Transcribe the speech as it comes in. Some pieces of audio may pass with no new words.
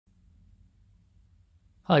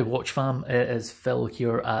Hi Watch Fam, it is Phil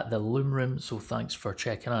here at the Lume room, so thanks for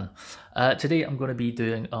checking in. Today I'm going to be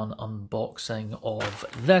doing an unboxing of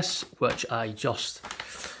this, which I just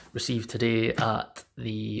received today at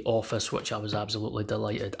the office, which I was absolutely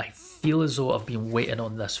delighted. I feel as though I've been waiting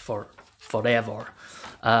on this for forever,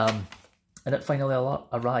 and it finally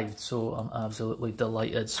arrived, so I'm absolutely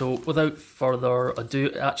delighted. So without further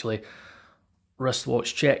ado, actually,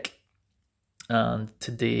 wristwatch check, and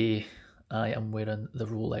today I am wearing the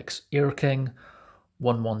Rolex Air King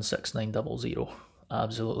 116900. I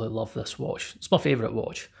absolutely love this watch. It's my favourite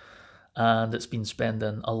watch, and it's been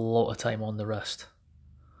spending a lot of time on the wrist.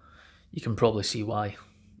 You can probably see why.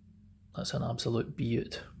 That's an absolute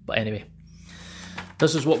beaut. But anyway,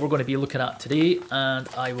 this is what we're going to be looking at today, and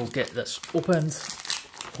I will get this opened.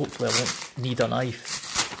 Hopefully I won't need a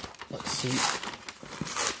knife. Let's see.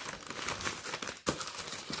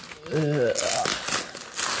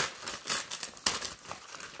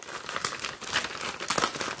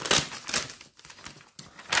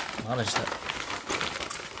 Managed it.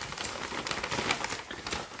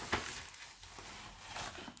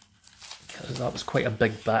 Because that was quite a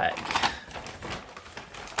big bag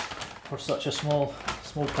for such a small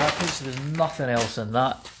package. There's nothing else in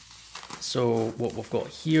that. So what we've got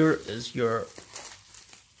here is your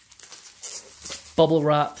bubble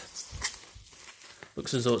wrap.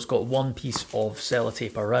 Looks as though it's got one piece of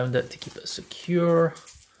sellotape around it to keep it secure.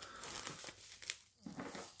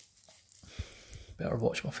 Better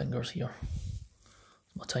watch my fingers here.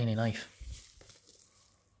 It's my tiny knife.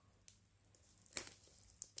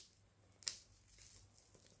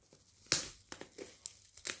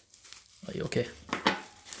 Right, okay.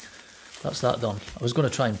 That's that done. I was going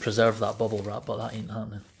to try and preserve that bubble wrap, but that ain't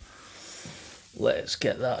happening. Let's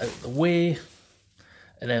get that out of the way.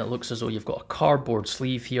 And then it looks as though you've got a cardboard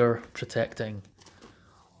sleeve here protecting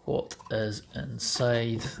what is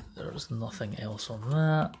inside. There's nothing else on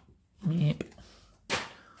that. Yep.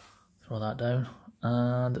 Throw that down,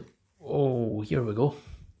 and oh, here we go.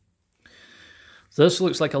 So this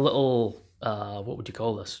looks like a little, what would you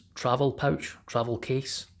call this? Travel pouch, travel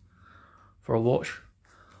case for a watch.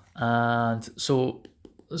 And so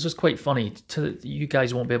this is quite funny. You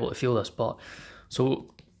guys won't be able to feel this, but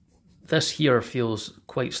so this here feels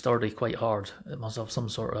quite sturdy, quite hard. It must have some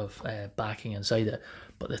sort of backing inside it.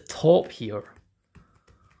 But the top here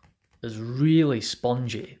is really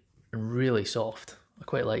spongy and really soft. I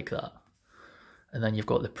quite like that. And then you've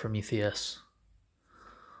got the Prometheus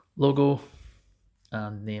logo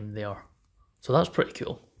and name there. So that's pretty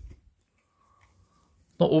cool.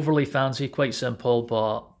 Not overly fancy, quite simple,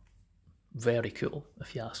 but very cool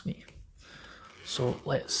if you ask me. So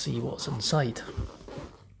let's see what's inside.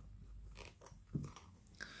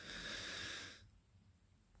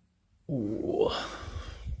 Ooh.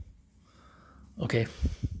 Okay.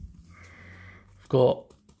 We've got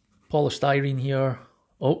polystyrene here.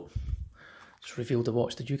 Oh, just revealed the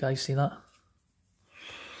watch. Did you guys see that? A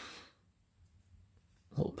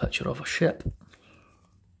little picture of a ship.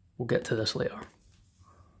 We'll get to this later.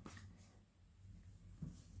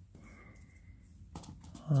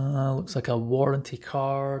 Looks like a warranty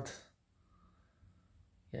card.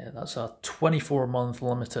 Yeah, that's a 24-month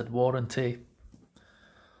limited warranty.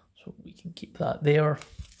 So we can keep that there.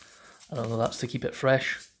 I don't know, that's to keep it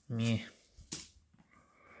fresh. Meh.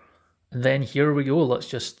 And then here we go, let's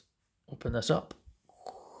just open this up.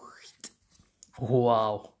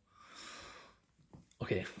 Wow.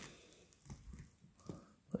 Okay.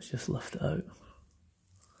 Let's just lift it out.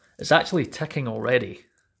 It's actually ticking already.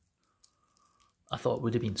 I thought it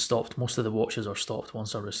would have been stopped. Most of the watches are stopped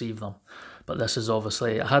once I receive them. But this is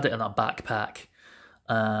obviously, I had it in a backpack.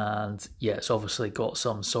 And yeah, it's obviously got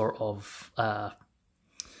some sort of,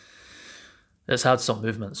 it's had some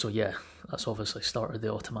movement. So yeah, that's obviously started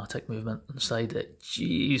the automatic movement inside it.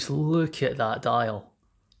 Jeez, look at that dial.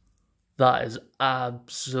 That is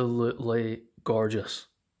absolutely gorgeous.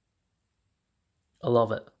 I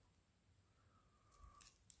love it.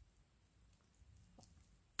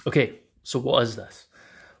 Okay, so what is this?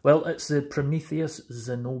 Well, it's the Prometheus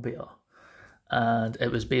Zenobia. And it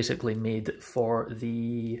was basically made for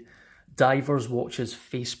the Divers Watches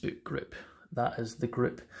Facebook group. That is the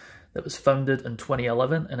group that was founded in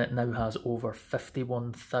 2011, and it now has over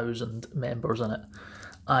 51,000 members in it.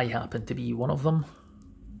 I happen to be one of them.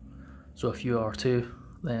 So if you are too,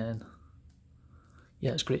 then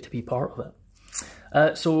yeah, it's great to be part of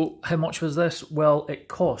it. So how much was this? Well, it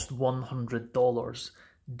cost $100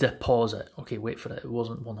 deposit. Okay, wait for it. It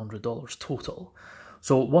wasn't $100 total.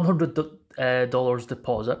 So $100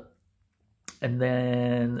 deposit, and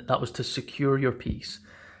then that was to secure your piece.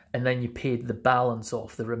 and then you paid the balance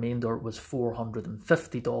off. The remainder was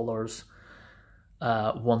 $450.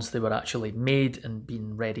 Once they were actually made and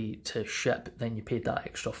being ready to ship, then you paid that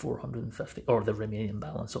extra $450, or the remaining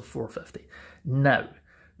balance of $450. Now,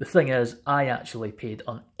 the thing is, I actually paid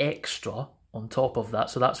an extra on top of that,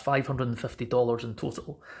 so that's $550 in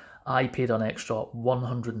total. I paid an extra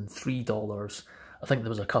 $103. I think there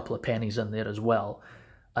was a couple of pennies in there as well,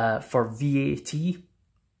 for VAT,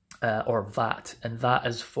 or VAT, and that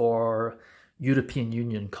is for European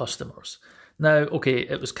Union customers. Now, okay,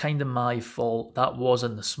 it was kind of my fault. That was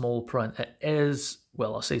in the small print. It is,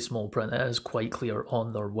 well, I say small print, it is quite clear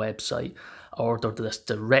on their website. I ordered this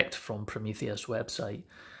direct from Prometheus website.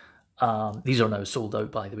 These are now sold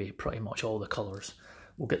out, by the way, pretty much all the colours.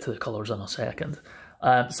 We'll get to the colours in a second.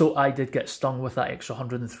 So I did get stung with that extra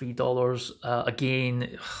 $103.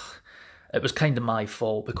 Again, it was kind of my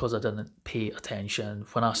fault because I didn't pay attention.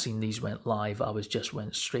 When I seen these went live, I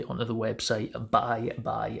went straight onto the website and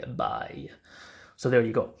buy. So there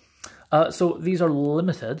you go. So these are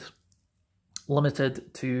limited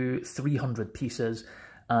to 300 pieces,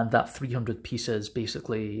 and that 300 pieces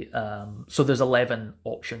basically, so there's 11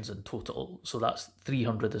 options in total. So that's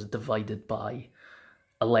 300 is divided by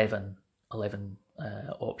 11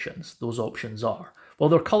 options. Those options are, well,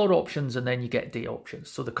 they're color options, and then you get date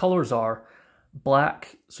options. So the colors are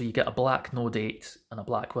black, so you get a black no date and a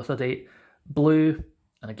black with a date. Blue,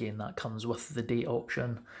 and again that comes with the date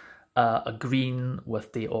option. A green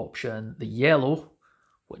with date option. The yellow,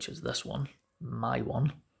 which is this one, my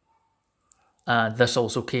one. And this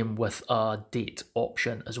also came with a date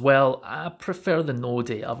option as well. I prefer the no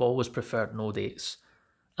date. I've always preferred no dates,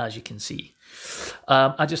 as you can see.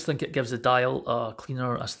 I just think it gives the dial a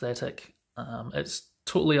cleaner aesthetic. It's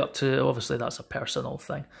totally up to, obviously that's a personal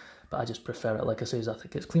thing, but I just prefer it. Like I say, I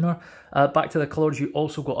think it's cleaner. Back to the colours, you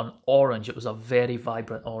also got an orange. It was a very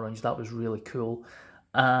vibrant orange. That was really cool.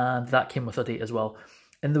 And that came with a date as well.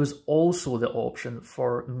 And there was also the option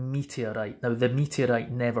for meteorite. Now, the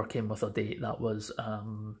meteorite never came with a date. That was,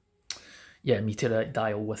 meteorite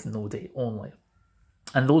dial with no date only.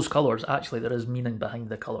 And those colours, actually, there is meaning behind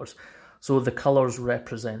the colours. So the colours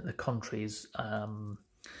represent the countries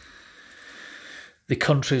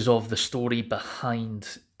of the story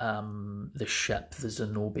behind the ship, the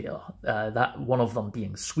Zenobia. That one of them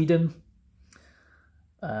being Sweden,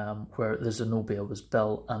 where the Zenobia was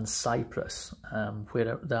built, and Cyprus,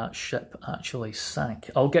 where that ship actually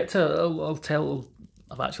sank. I've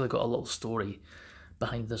actually got a little story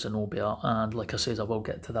behind the Zenobia, and like I said, I will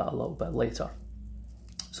get to that a little bit later.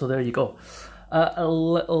 So there you go. A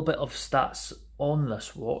little bit of stats on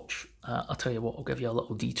this watch. I'll tell you what, I'll give you a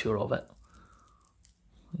little detour of it.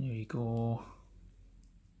 There you go.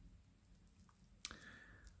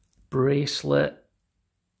 Bracelet's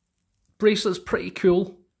pretty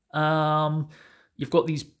cool. You've got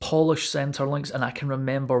these polished center links, and I can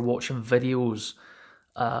remember watching videos,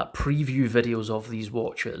 preview videos of these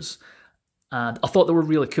watches, and I thought they were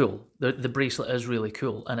really cool. The bracelet is really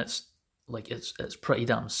cool, and it's pretty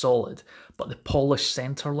damn solid. But the polished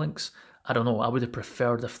center links, I don't know, I would have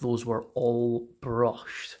preferred if those were all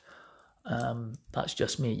brushed. That's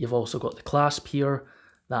just me. You've also got the clasp here,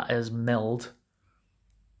 that is milled.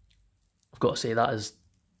 I've got to say that is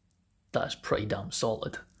pretty damn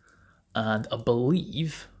solid. And I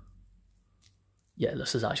believe, yeah,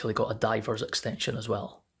 this has actually got a diver's extension as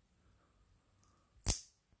well.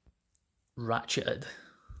 Ratcheted.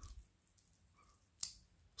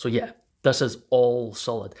 So yeah, this is all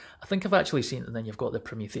solid. I think I've actually seen, and then you've got the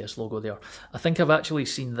Prometheus logo there. I think I've actually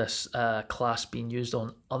seen this clasp being used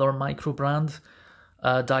on other micro brand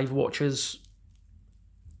dive watches.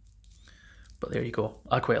 But there you go.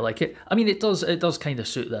 I quite like it. I mean, it does kind of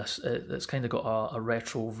suit this. It's kind of got a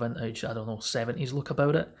retro vintage, I don't know, 70s look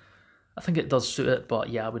about it. I think it does suit it, but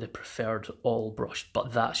yeah, I would have preferred all brushed,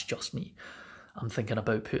 but that's just me. I'm thinking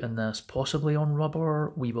about putting this possibly on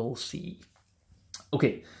rubber. We will see.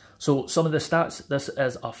 Okay, so some of the stats. This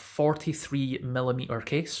is a 43mm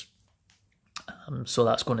case. So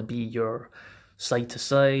that's going to be your side to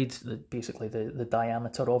side, basically the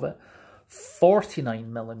diameter of it.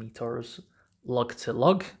 49mm lug to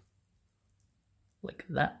lug, like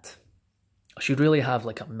that. I should really have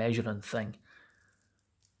like a measuring thing.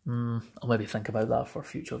 I'll maybe think about that for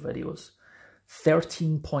future videos.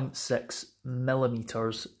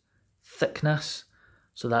 13.6mm thickness,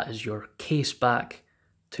 so that is your case back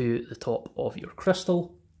to the top of your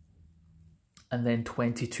crystal, and then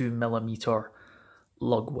 22mm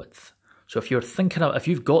lug width. So if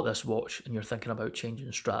you've got this watch and you're thinking about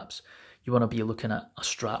changing straps, you want to be looking at a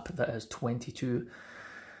strap that is 22mm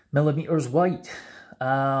wide.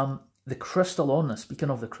 The the crystal on this, speaking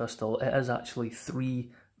of the crystal, it is actually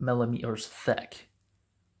 3mm thick.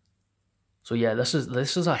 So yeah, this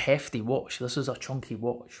is a hefty watch. This is a chunky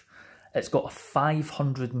watch. It's got a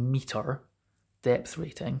 500 meter depth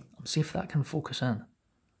rating. Let's see if that can focus in.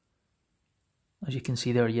 As you can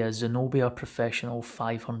see there, yeah, Zenobia Professional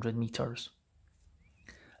 500 meters.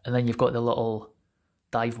 And then you've got the little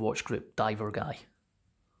dive watch group diver guy.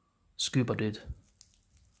 Scuba dude.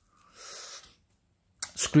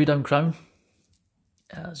 Screwdown crown,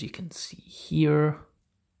 as you can see here.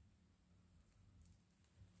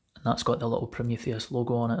 And that's got the little Prometheus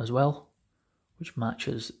logo on it as well, which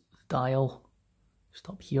matches the dial just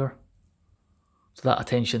up here. So that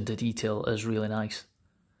attention to detail is really nice.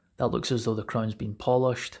 That looks as though the crown's been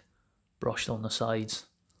polished, brushed on the sides.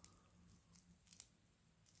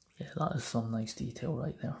 Yeah, that is some nice detail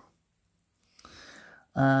right there.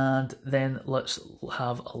 And then let's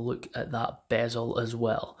have a look at that bezel as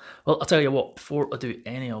well. Well, I'll tell you what, before I do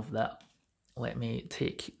any of that, let me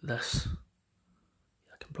take this.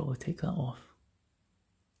 I can probably take that off.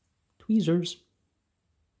 Tweezers.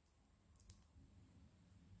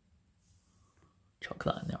 Chuck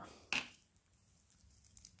that in there.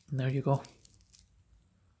 And there you go.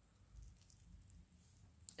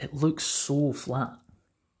 It looks so flat.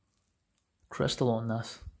 Crystal on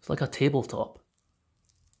this. It's like a tabletop.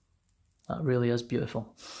 That really is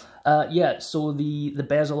beautiful. Yeah, so the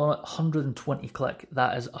bezel on it, 120 click.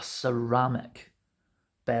 That is a ceramic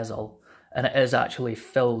bezel. And it is actually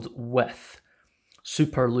filled with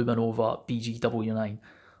Super Luminova BGW9.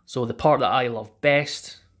 So the part that I love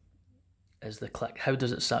best is the click. How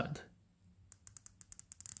does it sound?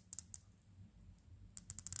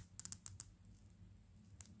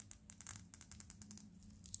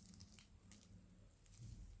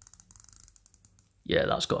 Yeah,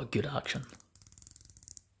 that's got a good action.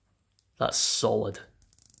 That's solid.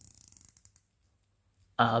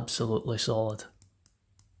 Absolutely solid.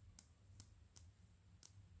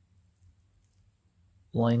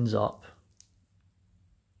 Lines up.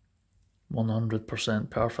 100%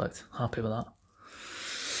 perfect. Happy with that.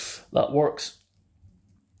 That works.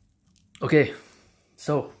 Okay,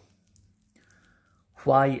 so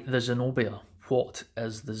why the Zenobia? What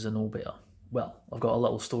is the Zenobia? Well, I've got a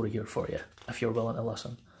little story here for you, if you're willing to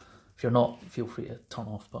listen. If you're not, feel free to turn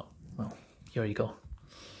off, but, well, here you go.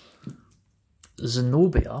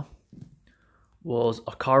 Zenobia was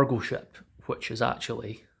a cargo ship, which is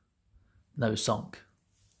actually now sunk.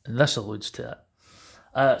 And this alludes to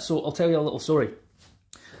it. So I'll tell you a little story.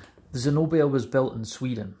 The Zenobia was built in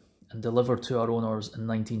Sweden and delivered to our owners in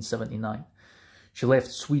 1979. She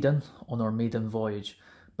left Sweden on her maiden voyage,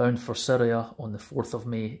 bound for Syria on the 4th of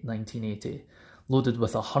May 1980, loaded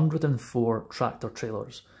with 104 tractor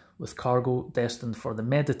trailers with cargo destined for the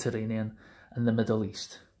Mediterranean and the Middle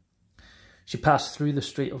East. She passed through the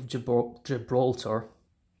Strait of Gibraltar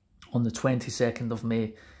on the 22nd of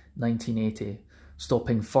May 1980,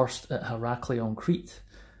 stopping first at Heraklion, Crete,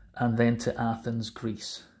 and then to Athens,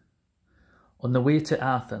 Greece. On the way to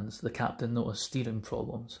Athens, the captain noticed steering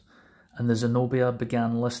problems, and the Zenobia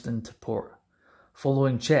began listing to port.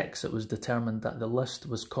 Following checks, it was determined that the list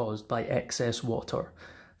was caused by excess water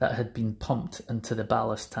that had been pumped into the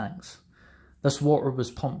ballast tanks. This water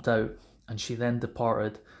was pumped out, and she then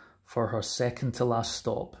departed for her second to last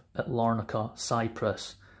stop at Larnaca,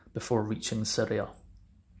 Cyprus, before reaching Syria.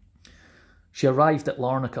 She arrived at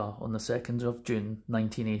Larnaca on the 2nd of June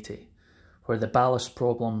 1980, where the ballast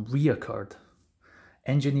problem reoccurred.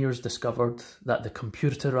 Engineers discovered that the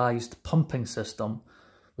computerized pumping system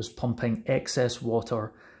was pumping excess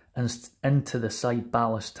water into the side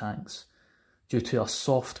ballast tanks due to a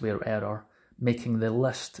software error, making the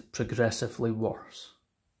list progressively worse.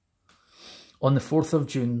 On the 4th of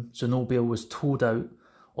June, Zenobia was towed out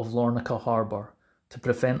of Larnaca harbour to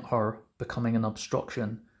prevent her becoming an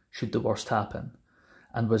obstruction should the worst happen,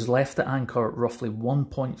 and was left at anchor roughly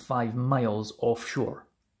 1.5 miles offshore.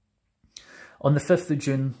 On the 5th of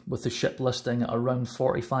June, with the ship listing at around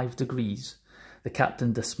 45 degrees, the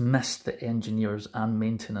captain dismissed the engineers and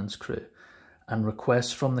maintenance crew, and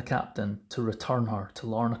requests from the captain to return her to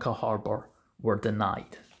Larnaca harbour were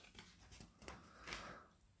denied.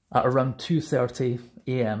 At around 2:30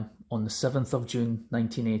 AM on the 7th of June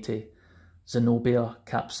 1980, Zenobia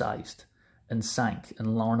capsized and sank in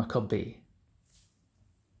Larnaca Bay.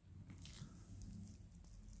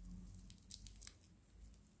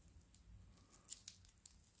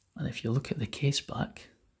 And if you look at the case back,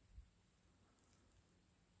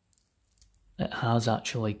 it has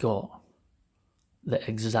actually got the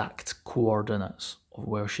exact coordinates of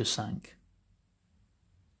where she sank.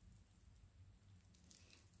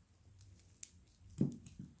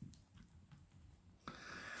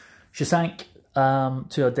 She sank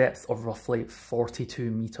to a depth of roughly 42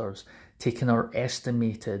 metres, taking her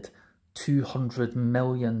estimated £200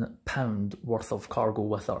 million worth of cargo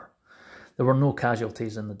with her. There were no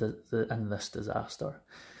casualties in this disaster.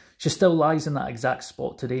 She still lies in that exact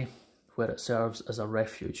spot today, where it serves as a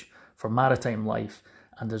refuge for maritime life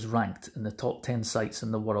and is ranked in the top 10 sites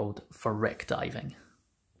in the world for wreck diving.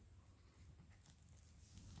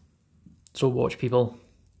 So watch, people.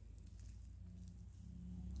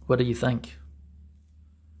 What do you think?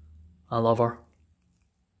 I love her.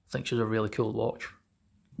 I think she's a really cool watch.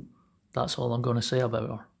 That's all I'm going to say about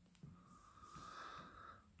her.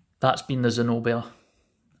 That's been the Zenobia.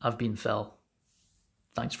 I've been Phil.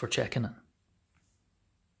 Thanks for checking in.